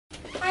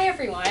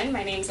everyone,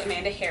 my name's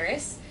Amanda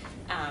Harris.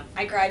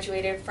 I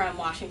graduated from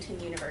Washington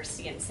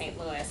University in St.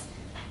 Louis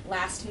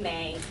last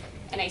May,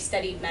 and I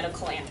studied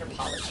medical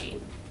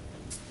anthropology.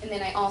 And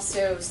then I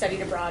also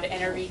studied abroad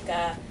in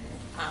Arica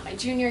my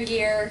junior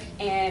year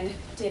and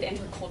did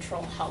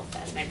intercultural health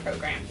as my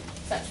program.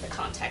 So that's the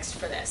context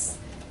for this.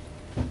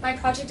 My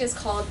project is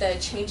called The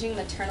Changing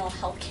Maternal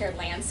Healthcare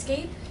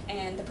Landscape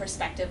and the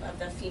Perspective of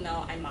the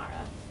Female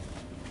Aymara.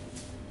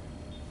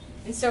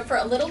 And so for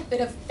a little bit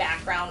of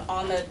background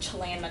on the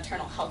Chilean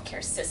maternal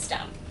healthcare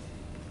system,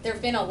 there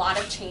have been a lot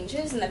of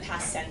changes in the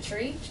past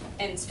century,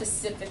 and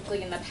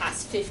specifically in the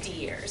past 50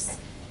 years.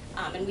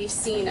 And we've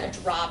seen a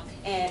drop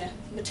in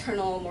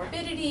maternal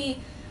morbidity,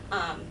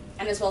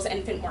 and as well as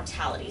infant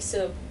mortality.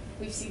 So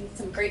we've seen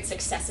some great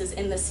successes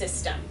in the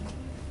system.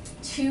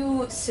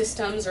 Two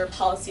systems or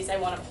policies I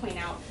want to point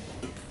out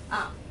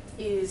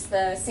is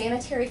the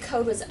sanitary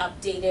code was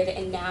updated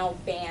and now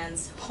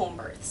bans home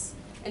births.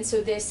 And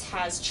so this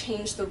has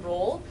changed the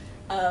role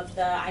of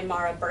the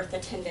Aymara birth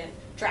attendant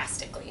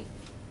drastically.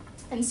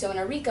 And so in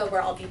Arica,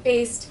 where I'll be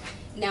based,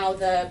 now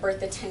the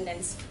birth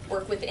attendants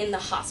work within the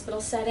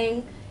hospital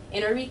setting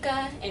in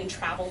Arica and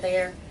travel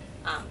there,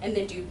 and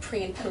then do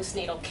pre and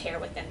postnatal care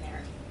within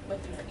their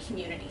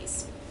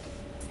communities.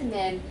 And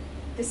then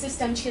the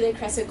system Chile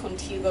Crece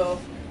Contigo,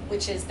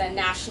 which is the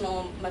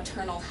national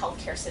maternal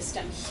healthcare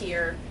system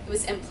here, it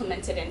was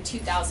implemented in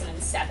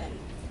 2007,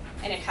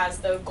 and it has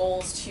the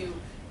goals to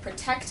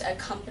protect,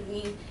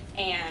 accompany,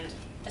 and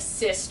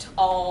assist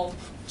all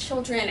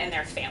children and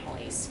their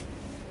families.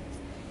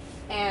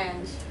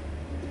 And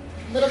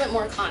a little bit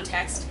more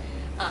context,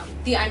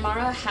 the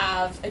Aymara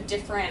have a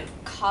different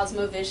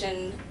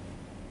cosmovision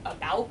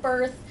about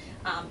birth.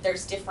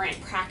 There's different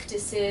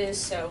practices,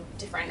 so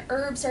different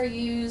herbs are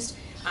used,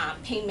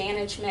 pain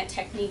management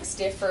techniques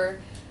differ,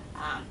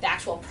 the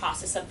actual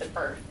process of the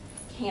birth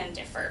can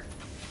differ.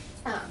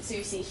 So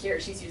you see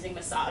here she's using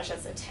massage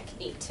as a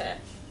technique to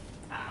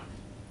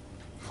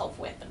help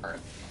with the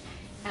birth.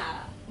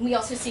 We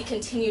also see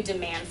continued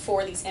demand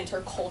for these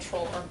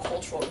intercultural or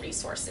cultural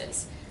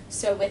resources.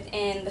 So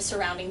within the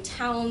surrounding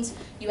towns,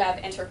 you have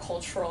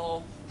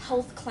intercultural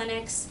health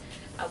clinics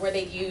where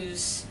they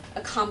use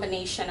a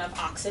combination of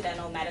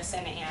Occidental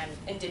medicine and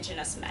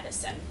indigenous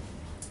medicine.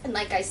 And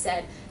like I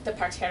said, the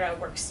partera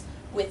works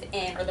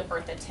within, or the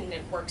birth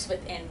attendant works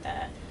within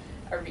the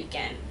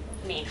Arican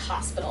main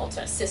hospital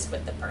to assist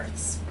with the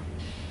births.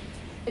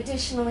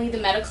 Additionally, the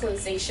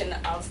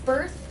medicalization of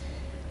birth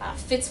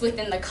fits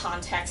within the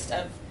context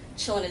of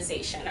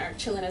Chilenization or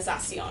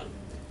Chilenización,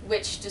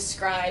 which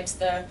describes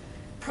the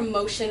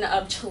promotion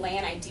of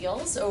Chilean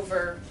ideals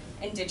over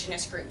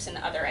indigenous groups and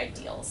other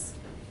ideals.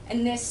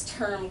 And this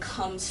term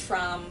comes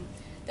from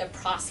the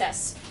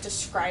process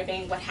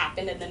describing what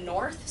happened in the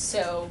North.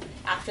 So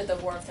after the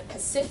War of the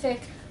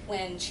Pacific,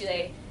 when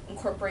Chile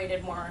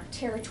incorporated more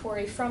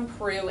territory from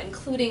Peru,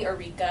 including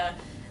Arica,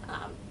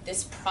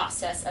 this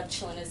process of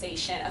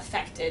Chilenization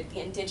affected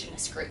the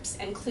indigenous groups,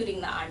 including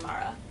the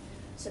Aymara.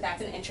 So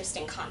that's an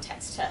interesting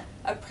context to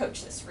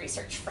approach this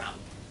research from.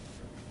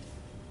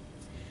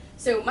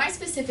 So my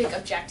specific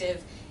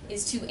objective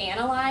is to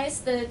analyze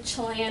the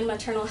Chilean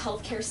maternal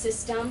healthcare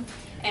system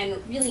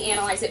and really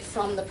analyze it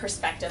from the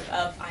perspective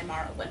of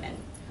Aymara women.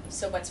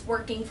 So what's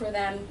working for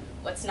them,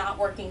 what's not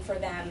working for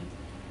them,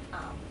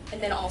 and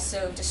then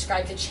also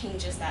describe the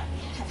changes that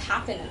have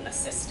happened in the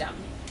system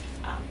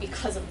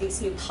because of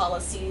these new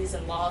policies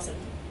and laws and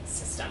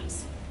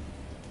systems.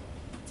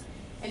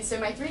 And so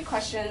my three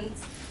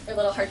questions are a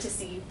little hard to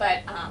see,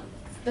 but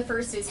the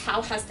first is,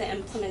 how has the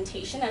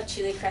implementation of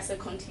Chile Crece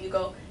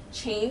Contigo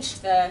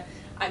changed the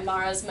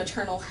Aymara's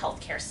maternal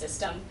healthcare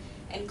system,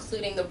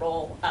 including the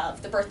role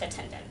of the birth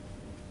attendant?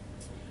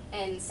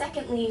 And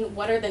secondly,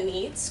 what are the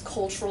needs,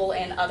 cultural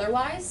and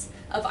otherwise,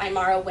 of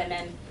Aymara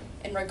women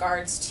in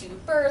regards to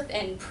birth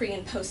and pre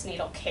and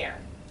postnatal care?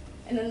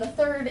 And then the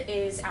third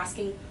is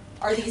asking,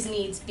 are these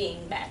needs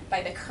being met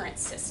by the current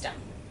system?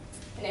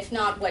 And if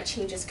not, what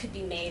changes could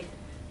be made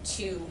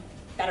to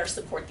better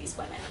support these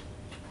women?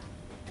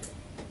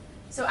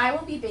 So I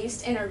will be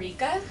based in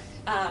Arica,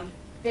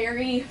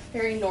 very,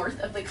 very north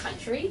of the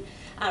country,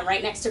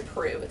 right next to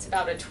Peru. It's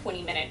about a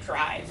 20-minute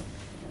drive.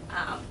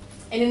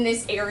 And in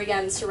this area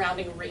and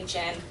surrounding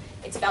region,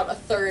 it's about a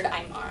third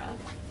Aymara.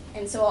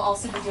 And so I'll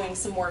also be doing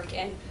some work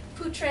in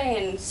Putre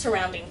and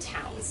surrounding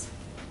towns.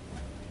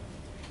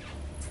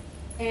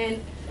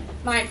 And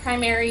my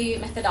primary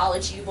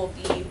methodology will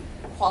be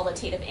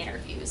qualitative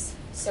interviews.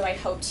 So I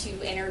hope to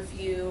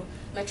interview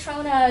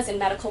matronas and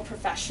medical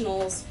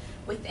professionals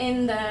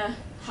within the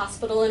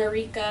hospital in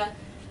Arica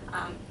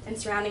and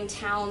surrounding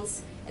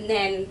towns. And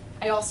then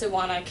I also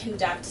want to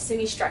conduct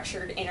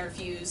semi-structured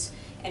interviews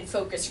and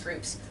focus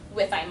groups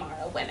with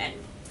Aymara women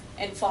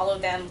and follow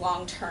them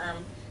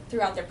long-term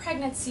throughout their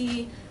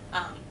pregnancy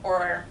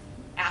or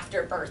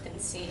after birth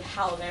and see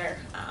how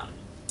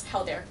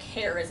their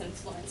care is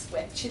influenced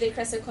with Chile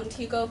Crece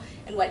Contigo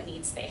and what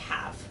needs they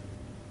have.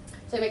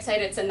 So I'm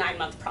excited it's a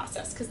 9-month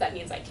process because that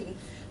means I can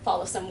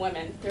follow some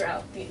women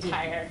throughout the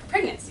entire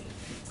pregnancy.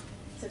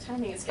 So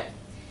timing is good.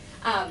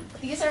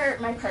 These are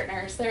my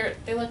partners.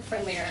 They look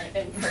friendlier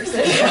in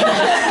person.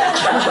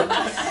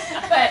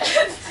 But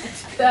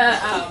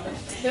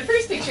the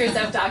first picture is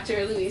of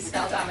Dr. Luis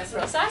Galdames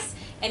Rosas,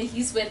 and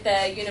he's with the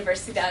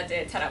Universidad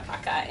de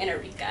Tarapacá in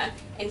Arica,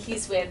 and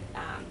he's with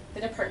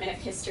the Department of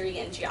History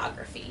and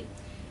Geography.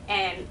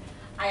 And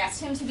I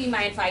asked him to be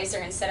my advisor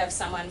instead of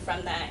someone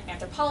from the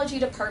anthropology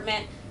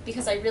department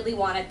because I really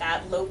wanted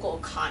that local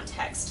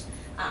context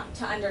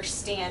to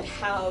understand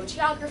how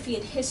geography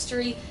and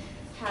history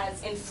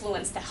has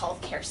influenced the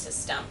healthcare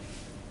system.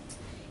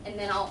 And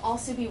then I'll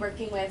also be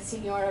working with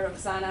Senora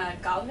Roxana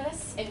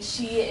Galvez, and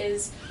she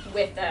is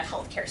with the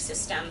healthcare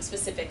system,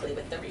 specifically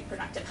with the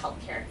reproductive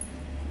healthcare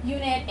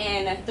unit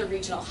in the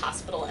regional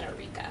hospital in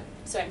Arica.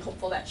 So I'm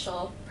hopeful that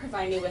she'll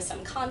provide me with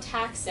some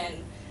contacts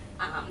and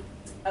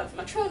of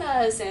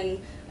matronas and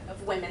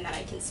of women that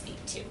I can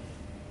speak to.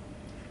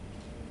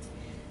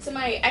 So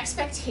my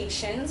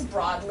expectations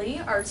broadly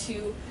are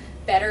to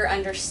better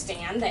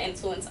understand the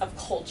influence of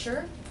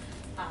culture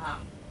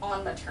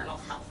on maternal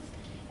health,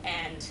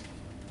 and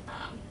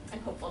I'm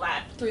hopeful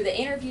that through the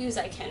interviews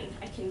I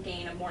can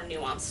gain a more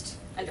nuanced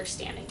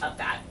understanding of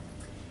that.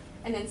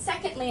 And then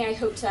secondly, I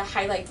hope to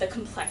highlight the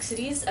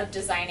complexities of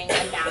designing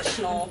a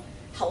national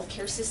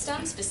healthcare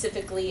system,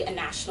 specifically a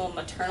national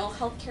maternal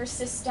healthcare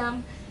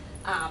system,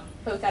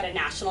 both at a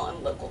national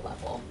and local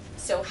level.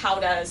 So how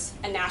does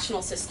a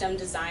national system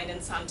designed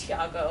in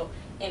Santiago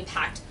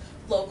impact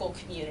local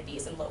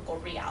communities and local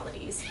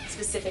realities,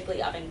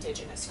 specifically of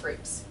indigenous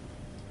groups?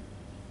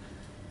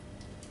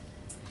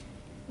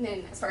 And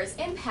then as far as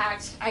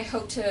impact, I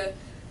hope to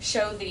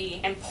show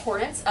the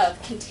importance of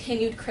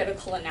continued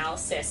critical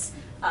analysis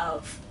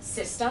of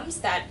systems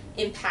that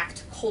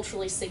impact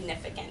culturally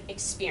significant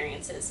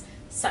experiences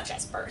such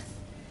as birth.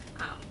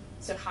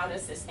 So how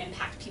does this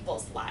impact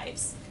people's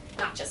lives,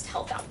 not just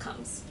health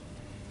outcomes?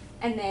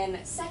 And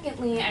then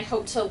secondly, I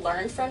hope to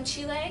learn from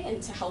Chile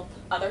and to help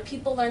other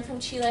people learn from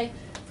Chile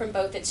from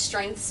both its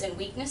strengths and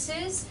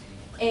weaknesses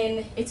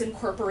in its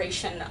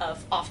incorporation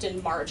of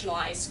often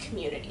marginalized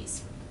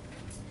communities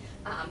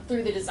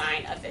through the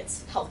design of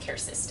its healthcare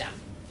system.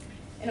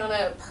 And on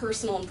a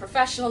personal and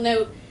professional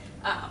note,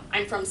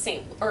 I'm from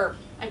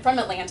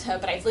Atlanta,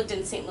 but I've lived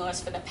in St.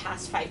 Louis for the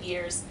past 5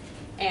 years,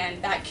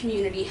 and that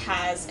community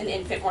has an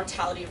infant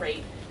mortality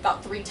rate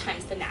about 3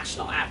 times the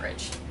national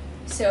average.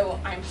 So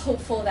I'm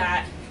hopeful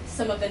that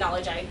some of the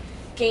knowledge I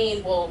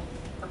gain will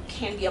or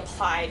can be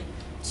applied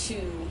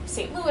to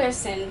St.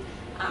 Louis, and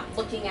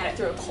looking at it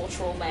through a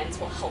cultural lens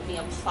will help me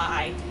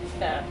apply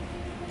the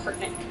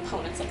pertinent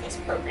components of this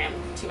program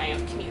to my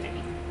own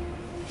community.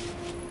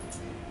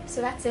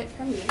 So that's it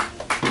from me.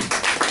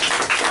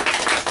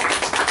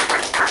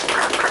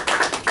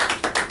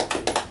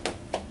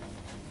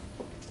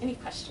 Any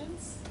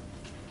questions?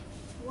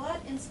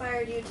 What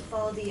inspired you to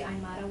follow the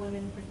Aymara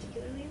women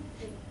particularly?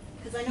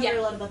 Because I know Yeah. there are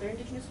a lot of other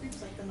indigenous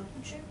groups like the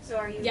Mapuche. So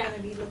are you Yeah. going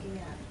to be looking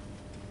at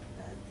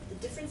the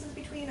differences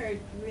between, or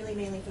really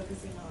mainly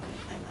focusing on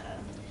Aymara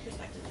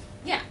perspective?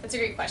 Yeah, that's a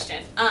great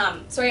question.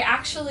 So I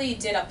actually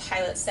did a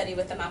pilot study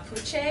with the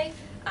Mapuche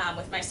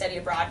with my study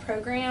abroad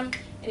program,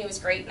 and it was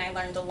great and I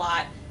learned a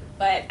lot,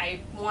 but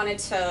I wanted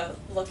to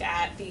look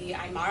at the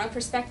Aymara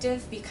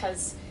perspective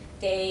because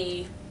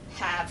they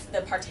have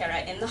the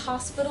partera in the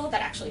hospital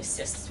that actually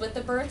assists with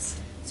the births,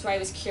 so I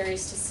was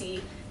curious to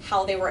see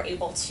how they were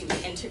able to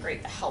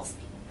integrate the health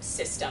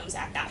systems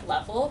at that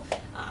level,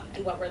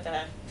 and what were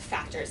the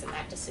factors in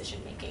that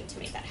decision making to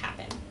make that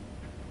happen.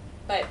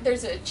 But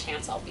there's a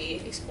chance I'll be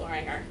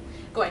exploring or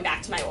going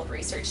back to my old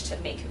research to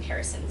make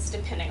comparisons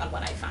depending on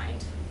what I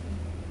find.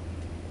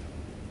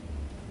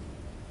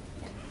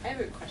 I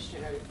have a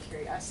question out of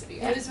curiosity.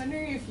 Yeah. I was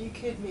wondering if you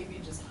could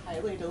maybe just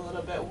highlight a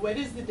little bit, what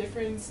is the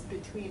difference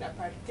between a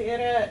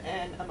partera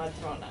and a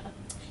matrona?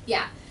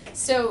 Yeah,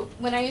 so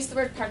when I use the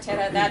word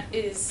partera, that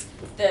is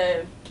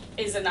an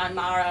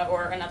Aymara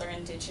or another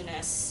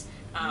indigenous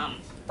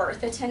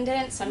birth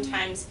attendant.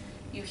 Sometimes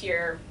you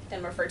hear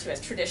them referred to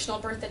as traditional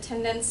birth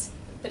attendants,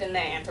 but in the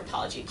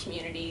anthropology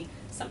community,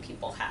 some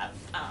people have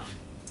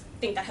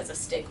think that has a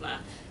stigma.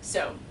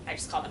 So I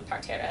just call them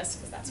parteras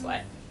because that's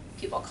what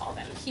people call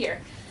them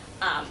here.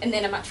 And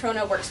then a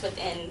matrona works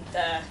within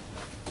the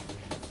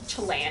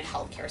Chilean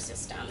healthcare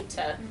system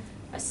to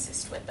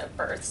assist with the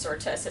births or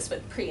to assist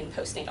with pre and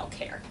postnatal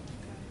care.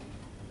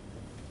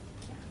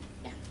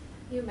 Yeah.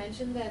 You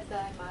mentioned that the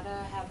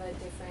Aymara have a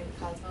different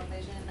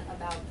cosmovision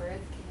about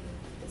birth. Can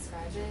you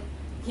describe it?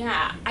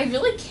 Yeah, I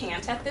really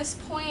can't at this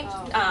point,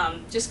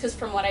 just because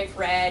from what I've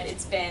read,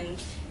 it's been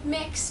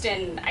mixed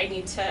and I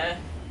need to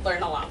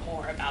learn a lot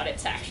more about it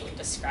to actually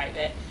describe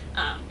it.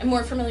 I'm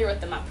more familiar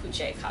with the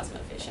Mapuche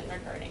cosmovision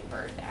regarding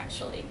birth,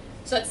 actually.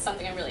 So that's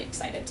something I'm really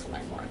excited to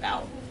learn more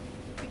about.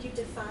 Could you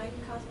define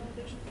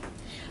cosmovision?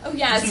 Oh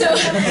yeah, so,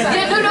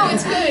 yeah, no,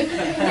 it's good.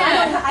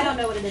 Yeah. I don't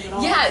know what it is at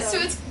all. Yeah, so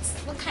it's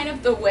kind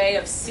of the way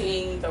of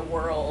seeing the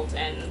world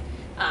and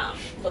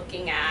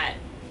looking at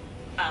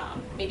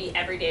maybe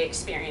everyday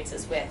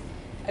experiences with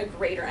a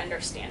greater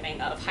understanding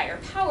of higher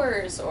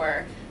powers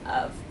or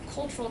of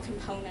cultural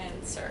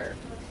components or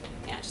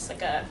yeah, just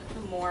like a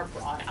more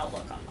broad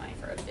outlook on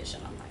life or a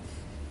vision on life.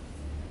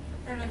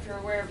 I don't know if you're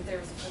aware, but there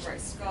was a Fulbright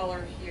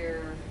scholar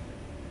here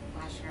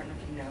last year. I don't know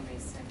if you know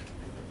Mason,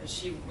 but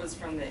she was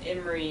from the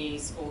Emory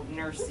School of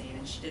Nursing,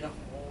 and she did a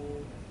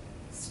whole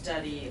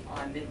study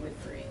on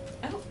midwifery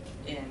Oh,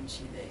 in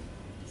Chile.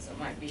 So it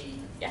might be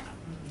yeah,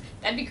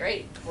 that'd be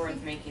great.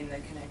 worth making the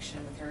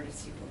connection with her to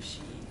see what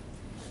she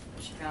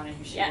found and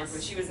who she Yes. worked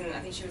with. She was in, I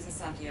think she was in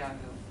Santiago,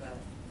 but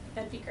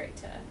That'd be great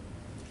to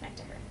connect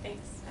to her.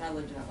 Thanks. and I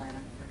lived in Atlanta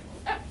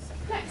for 12 Oh, years.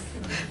 so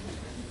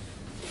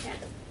nice. Yeah.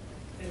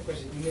 I have a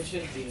question. You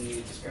mentioned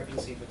the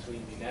discrepancy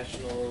between the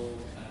national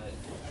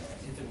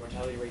infant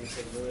mortality rate in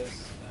St.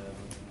 Louis.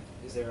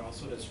 Is there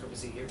also a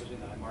discrepancy here between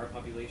the Aymara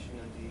population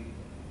and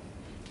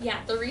Yeah,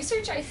 the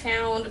research I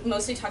found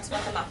mostly talks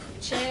about the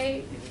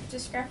Mapuche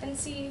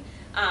discrepancy,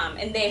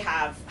 and they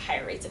have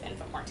higher rates of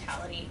infant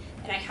mortality.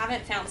 And I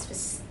haven't found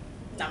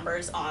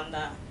numbers on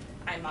the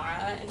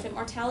Aymara infant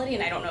mortality,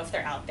 and I don't know if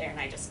they're out there, and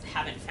I just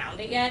haven't found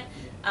it yet.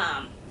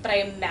 But I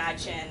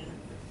imagine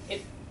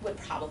it would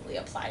probably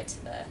apply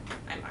to the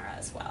Aymara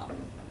as well.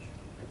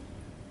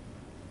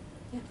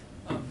 Yeah.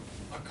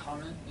 A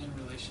comment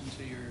in relation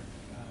to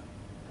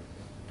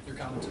your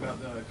comments about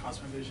the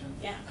cosmovision.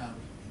 Yeah.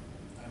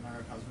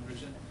 Aymara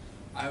cosmovision.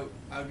 I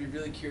would be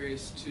really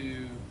curious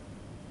to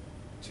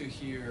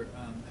hear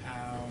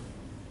how,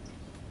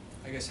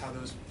 I guess, how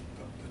those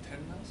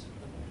patronas,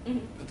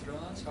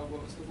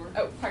 what was the word?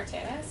 Oh,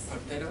 parteras?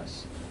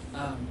 Parteras,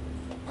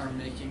 are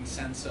making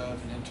sense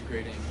of and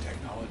integrating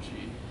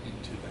technology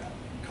into that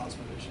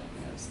cosmovision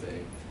as they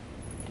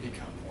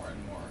become more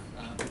and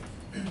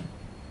more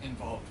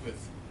involved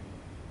with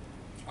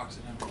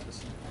Occidental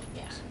medicine.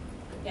 Yeah.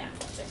 Yeah,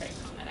 that's a great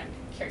comment. I'm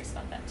curious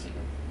about that too.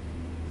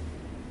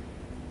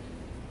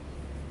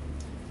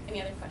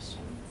 Any other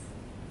questions?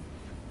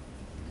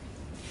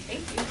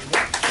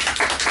 Thank you.